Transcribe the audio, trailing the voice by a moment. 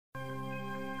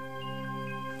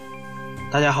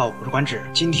大家好，我是观止。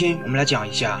今天我们来讲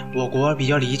一下我国比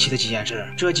较离奇的几件事。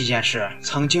这几件事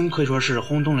曾经可以说是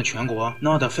轰动了全国，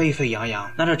闹得沸沸扬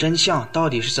扬。那这真相到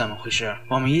底是怎么回事？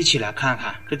我们一起来看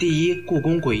看。这第一故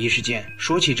宫诡异事件。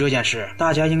说起这件事，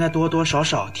大家应该多多少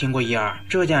少听过一二。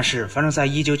这件事发生在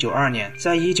1992年，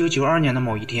在1992年的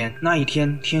某一天，那一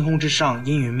天天空之上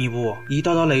阴云密布，一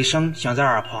道道雷声响在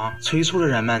耳旁，催促着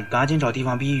人们赶紧找地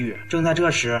方避雨。正在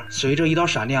这时，随着一道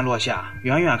闪电落下，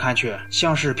远远看去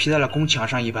像是劈在了宫墙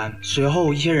上一般。随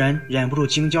后一些人忍不住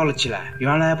惊叫了起来，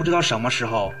原来不知道什么时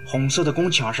候，红色的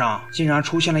宫墙上竟然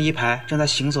出现了一排正在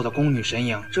行走的宫女身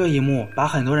影。这一幕把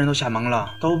很多人都吓懵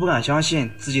了，都不敢相信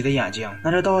自己的眼睛。那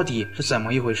这到底是怎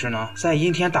么一回事呢？在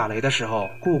阴天打雷的时候，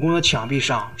故宫的墙壁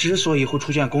上之所以会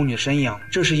出现宫女身影，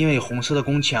这是因为红色的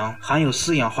宫墙含有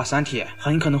4氧化三铁，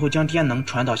很可能会将电能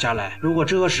传导下来。如果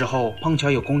这个时候碰巧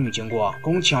有宫女经过，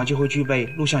宫墙就会具备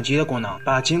录像机的功能，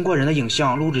把经过人的影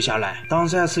像录制下来。当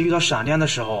再次遇到闪电的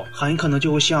时候，很可能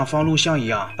就会像放录像一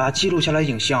样，把记录下来的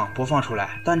影像播放出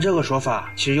来。但这个说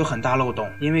法其实有很大漏洞，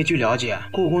因为据了解，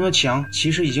故宫的墙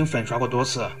其实已经粉刷过多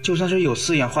次，就算是有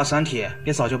4氧化三铁，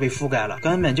也早就被覆盖了，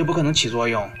根本就不可能起作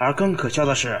用。而更可笑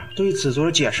的是，对此做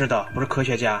出解释的不是科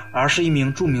学家，而是一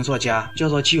名著名作家，叫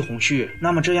做季鸿旭。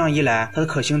那么这样一来，他的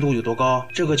可信度有多高，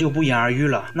这个就不言而喻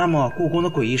了。那么故宫的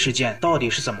诡异事件到底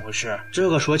是怎么回事？这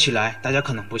个说起来大家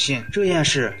可能不信，这件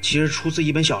事其实出自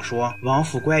一本小说《王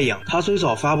府怪影》，它最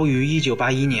早发布于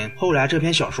1981年，后来这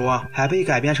篇小说还被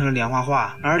改编成了连环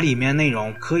画，而里面内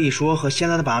容可以说和现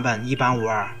在的版本一般无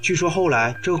二。据说后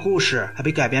来这个故事还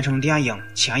被改编成电影《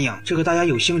前影》，这个大家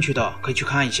有兴趣的可以去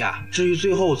看一下。至于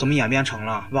最后怎么演变成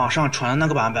了网上传的那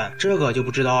个版本，这个就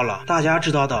不知道了，大家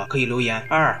知道的可以留言。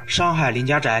2. 上海林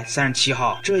家宅37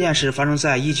号。这件事发生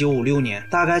在1956年，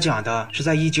大概讲的是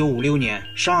在1956年，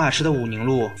上海市的武宁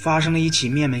路发生了一起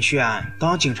灭门血案。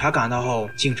当警察赶到后，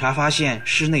警察发现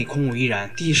室内空无一人，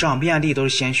地上遍地都是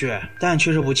鲜血，但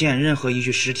却是不见任何一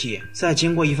具尸体。在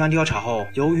经过一番调查后，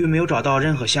由于没有找到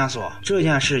任何线索，这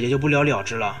件事也就不了了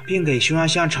之了，并给凶案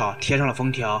现场贴上了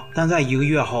封条。但在1个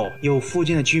月后，有附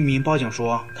近的居民报警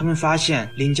说，他们发现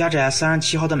林家宅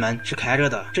37号的门是开着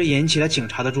的，这引起了警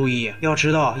察的注意。要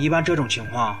知道，一般这种情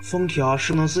况，封条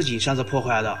是不能自己擅自破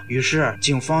坏的。于是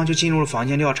警方就进入了房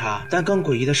间调查。但更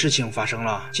诡异的事情发生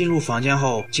了，进入房间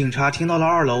后，警察听到了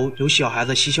2楼有小孩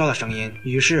子嬉笑的声音，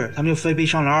于是他们就飞奔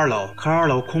上了2楼，可2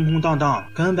楼空空荡荡，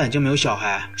根本就没有小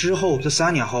孩。之后在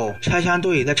3年后，拆迁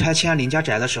队在拆迁林家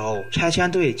宅的时候，拆迁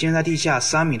队竟然在地下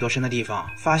3米多深的地方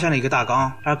发现了一个大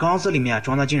缸，而缸子里面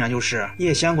装的竟然就是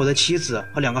叶先国的妻子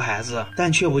和2个孩子，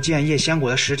但却不见叶先国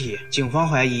的尸体。警方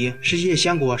怀疑是叶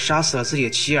先国杀死了自己的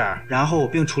妻儿，然后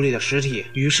并处理了尸体，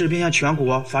于是便向全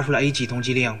国发出了 A 级通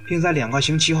缉令，并在2个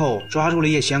星期后抓住了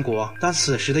叶先国。但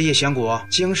此时的叶先国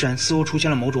精神似乎出现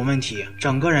了某种问题，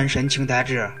整个人神情呆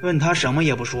滞，问他什么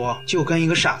也不说，就跟一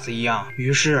个傻子一样。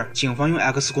于是警方用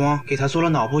X 光给他做了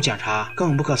脑部检查。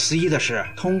更不可思议的是，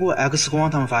通过 X 光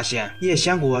他们发现叶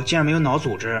先国竟然没有脑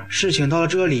组织。事情到了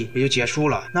这里也就结束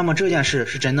了。那么这件事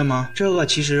是真的吗？这个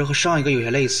其实和上一个有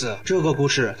些类似。这个故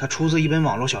事它出自一本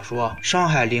网络小说《上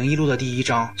海灵异录》的第1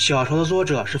章，小说的作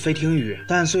者是费听雨，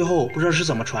但最后不知道是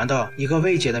怎么传的一个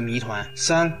未解的谜团。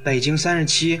3. 北京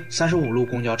37、35路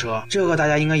公交车，这个大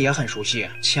家应该也很熟悉，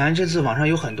前阵子网上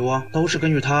有很多都是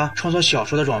根据它创作小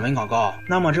说的软文广告。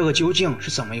那么这个究竟是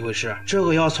怎么一回事？这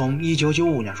个要从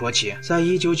1995年说起。在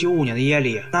1995年的夜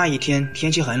里，那一天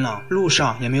天气很冷，路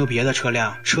上也没有别的车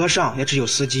辆，车上也只有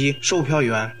司机、售票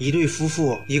员、一对夫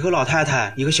妇、一个老太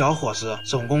太、一个小伙子，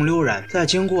总共6人。在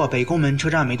经过北宫门车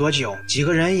站没多久，几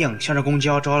个人影向着公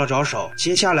交招了招手，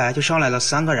接下来就上来了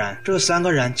3个人。这3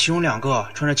个人其中2个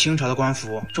穿着清朝的官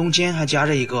服，中间还夹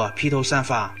着一个披头散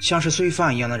发像是罪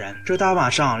犯一样的人。这大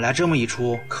晚上来这么一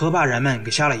出，可把人们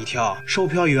给吓了一跳。售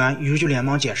票员于是就连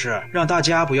忙解释，让大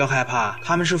家不要害怕，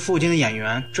他们是附近的演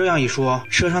员。这样一说，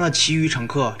车上的其余乘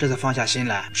客这才放下心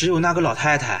来，只有那个老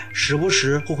太太时不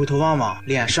时会回头望望，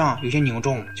脸上有些凝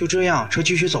重。就这样车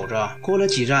继续走着，过了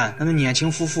几站，那对年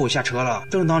轻夫妇下车了。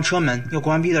正当车门要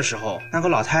关闭的时候，那个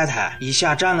老太太一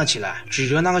下站了起来，指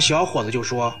着那个小伙子就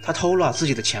说他偷了自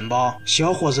己的钱包。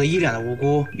小伙子一脸的无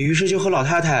辜，于是就和老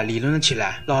太太理论了起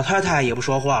来。老太太也不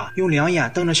说话，用2眼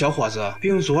瞪着小伙子，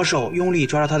并用左手用力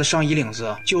抓着他的上衣领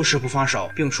子，就是不放手，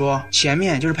并说前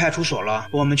面就是派出所了，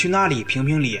我们去那里评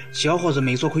评理。小伙子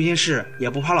没做亏心事，也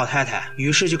不怕老太太，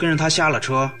于是就跟着他下了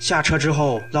车。下车之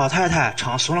后，老太太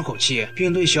长松了口气，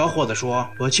并对小伙子说，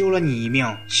我救了你一命。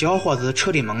小伙子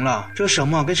彻底懵了，这什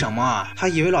么跟什么啊？他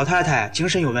以为老太太精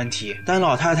神有问题，但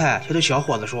老太太却对小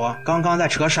伙子说，刚刚在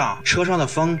车上的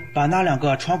风把那2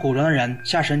个穿古装的人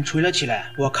下身吹了起来，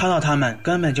我看到他们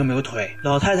根本就没有腿。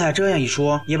老太太这样一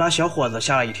说，也把小伙子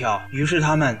吓了一跳，于是着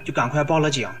他们就赶快报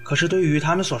了警。可是对于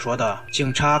他们所说的，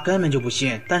警察根本就不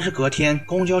信。但是隔天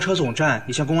公交车总站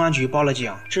也向公安局报了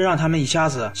警，这让他们一下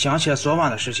子想起了昨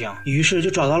晚的事情，于是就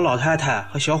找到了老太太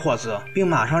和小伙子，并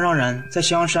马上让人在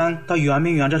香山到圆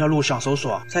明园这条路上搜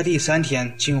索。在第3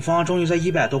天，警方终于在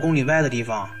100多公里外的地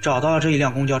方找到了这一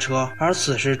辆公交车，而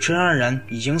此时车上的人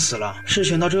已经死了。事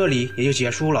情到这里也就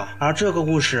结束了。而这个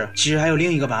故事其实还有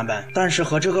另一个版本，但是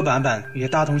和这个版本也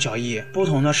大同小异。不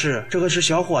同的是，这个是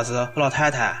小伙子和老太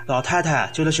太，老太太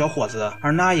救了小伙子，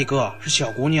而那一个是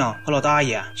小姑娘和老大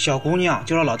爷，小姑娘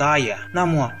救了老大爷。那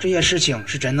么这些事情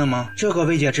是真的吗？这个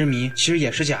未解之谜其实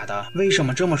也是假的。为什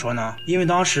么这么说呢？因为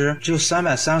当时只有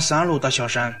333路到萧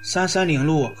山，330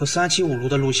路和375路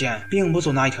的路线并不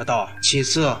走那一条道。其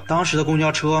次，当时的公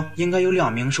交车应该有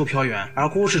2名售票员，而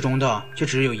故事中的却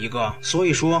只有1个，所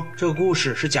以说这个故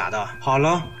事是假的。好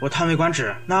了，我叹为观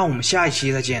止，那我们下一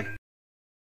期再见。